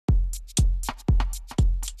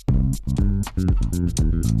On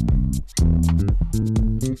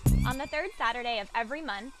the third Saturday of every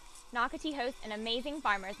month, Nocatee hosts an amazing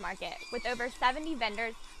farmers market with over 70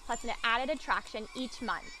 vendors plus an added attraction each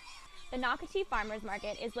month. The Nocatee Farmers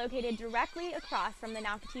Market is located directly across from the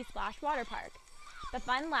Nocatee Splash Water Park. The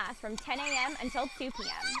fun lasts from 10 a.m. until 2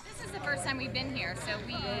 p.m. This is the first time we've been here, so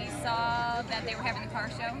we saw that they were having the car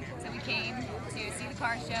show, so we came to see the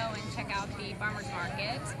car show and check out the farmers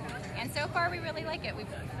market. And so far we really like it. We've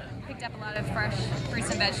picked up a lot of fresh fruits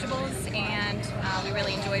and vegetables, and we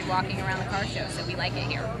really enjoyed walking around the car show, so we like it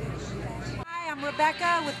here. Hi, I'm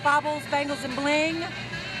Rebecca with Baubles, Bangles, and Bling.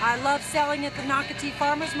 I love selling at the Nocatee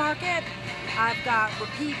Farmers Market. I've got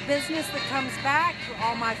repeat business that comes back.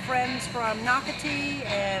 All my friends from Nocatee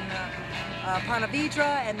and Ponte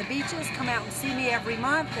Vedra and the beaches come out and see me every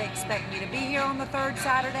month. They expect me to be here on the third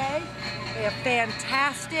Saturday. They have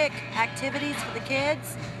fantastic activities for the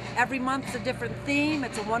kids. Every month's a different theme.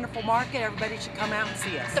 It's a wonderful market. Everybody should come out and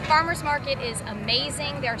see us. The farmers market is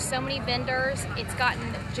amazing. There are so many vendors. It's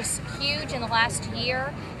gotten just huge in the last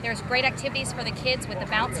year. There's great activities for the kids with the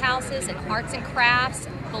bounce houses and arts and crafts,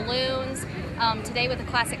 balloons. Today with the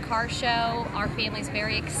classic car show, our family's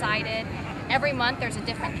very excited. Every month there's a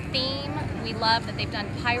different theme. We love that they've done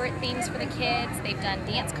pirate themes for the kids. They've done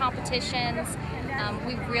dance competitions.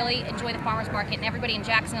 We really enjoy the farmers market, and everybody in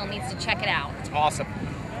Jacksonville needs to check it out. It's awesome.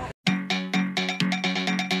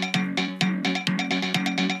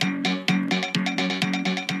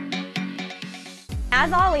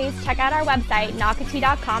 As always, check out our website,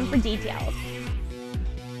 nocatee.com, for details.